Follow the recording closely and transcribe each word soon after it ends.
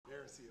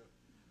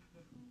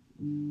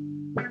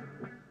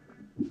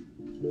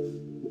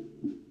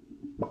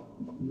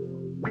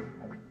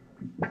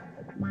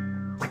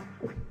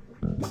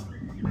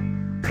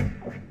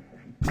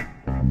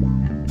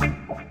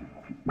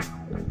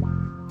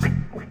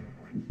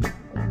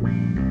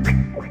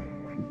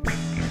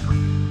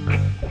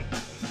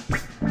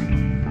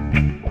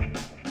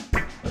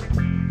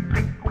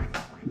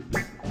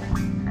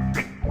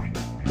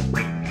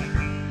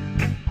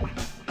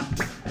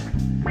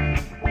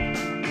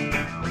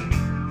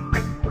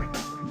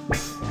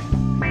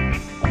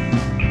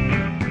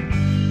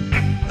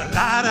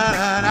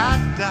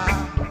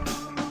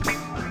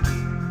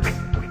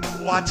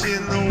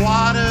Watching the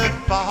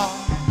waterfall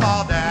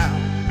fall down,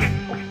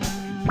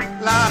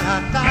 la da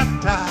da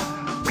da,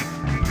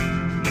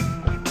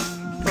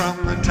 from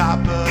the top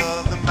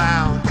of the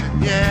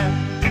mountain, yeah,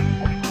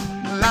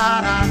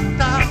 la da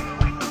da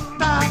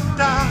da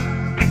da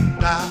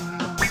da.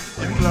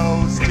 It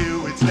flows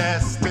to its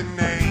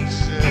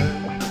destination,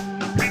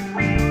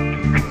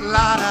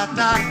 la da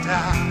da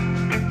da.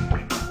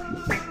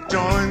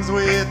 Joins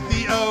with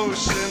the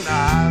ocean.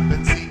 I've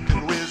been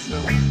seeking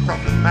wisdom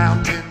from the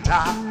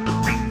mountaintop.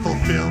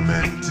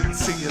 Fulfillment and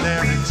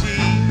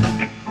singularity.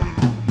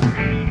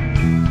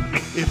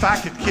 If I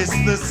could kiss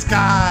the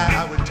sky,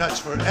 I would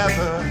touch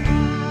forever.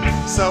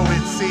 So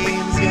it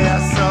seems, yeah,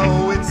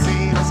 so it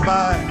seems.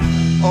 But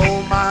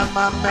oh my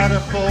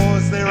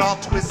metaphors, they're all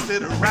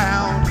twisted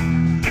around.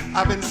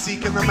 I've been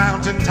seeking the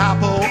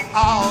mountaintop, oh,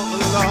 all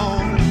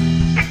alone.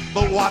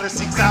 But water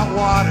seeks out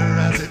water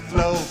as it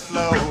flow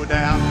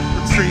down.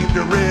 From stream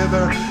to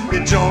river,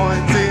 it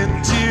joins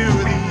into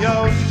the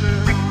ocean.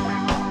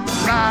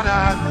 La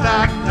da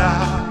da da,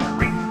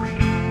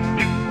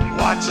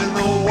 watching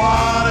the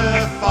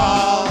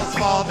waterfalls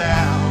fall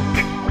down.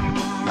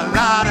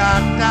 La da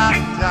da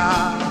da,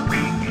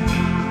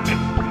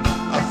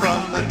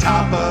 from the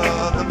top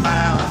of the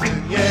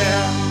mountain,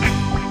 yeah.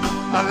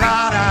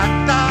 La da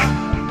da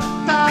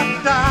da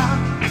da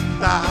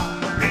da,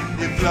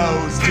 it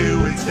flows to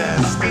its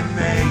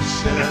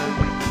destination.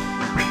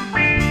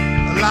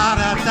 La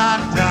da da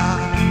da,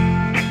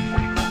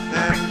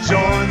 and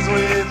joins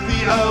with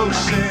the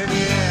ocean,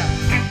 yeah.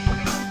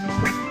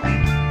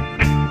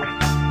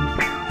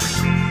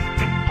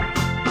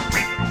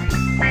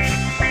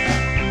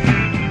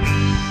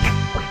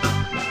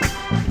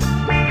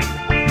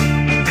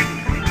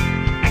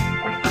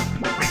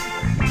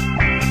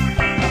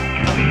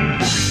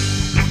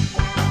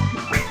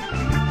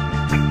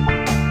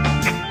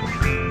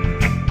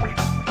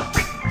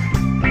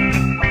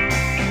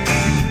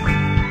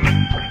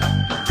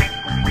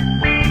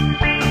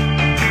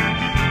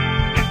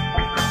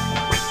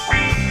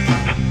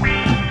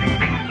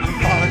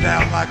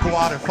 Like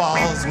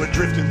waterfalls, we're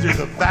drifting through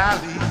the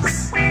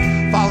valleys,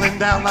 falling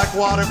down like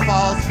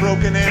waterfalls,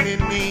 broken and in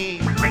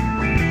need.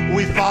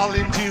 We fall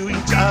into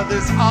each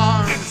other's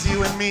arms,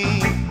 you and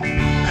me,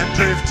 and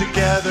drift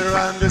together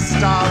under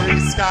starry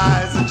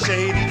skies and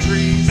shady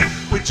trees.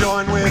 We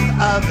join with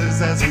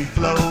others as we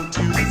flow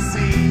to the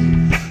sea.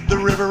 The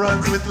river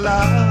runs with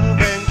love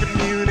and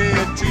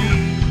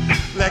community.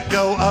 Let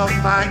go of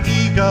my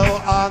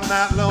ego on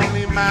that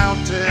lonely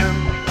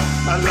mountain.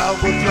 Our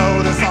love will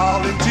float us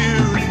all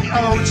into the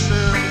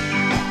ocean.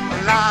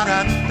 La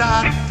da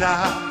da da,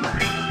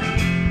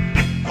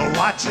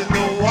 watching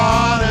the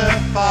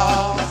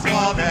waterfalls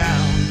fall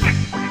down.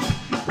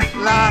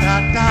 La da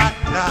da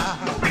da,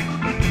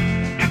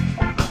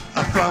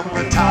 from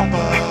the top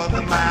of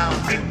the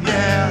mountain,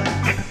 yeah.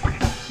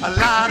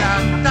 La da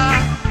da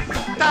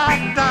da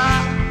da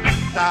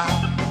da,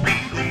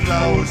 it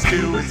flows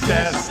to its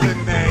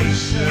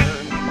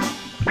destination.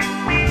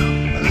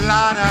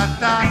 La da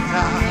da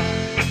da,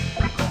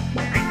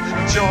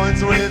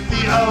 joins with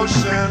the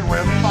ocean.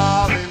 We're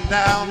falling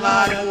down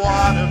like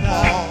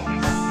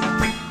waterfalls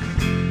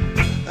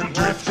and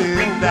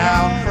drifting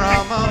down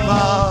from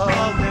above.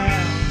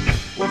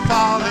 We're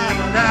falling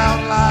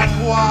down like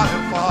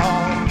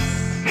waterfalls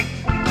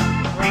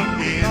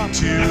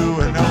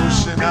into an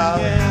ocean of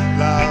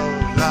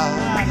love, love,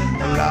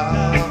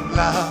 love,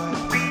 love.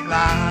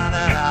 La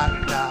da da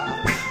da,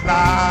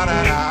 la da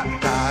da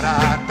da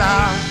da da,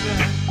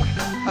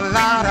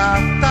 la da.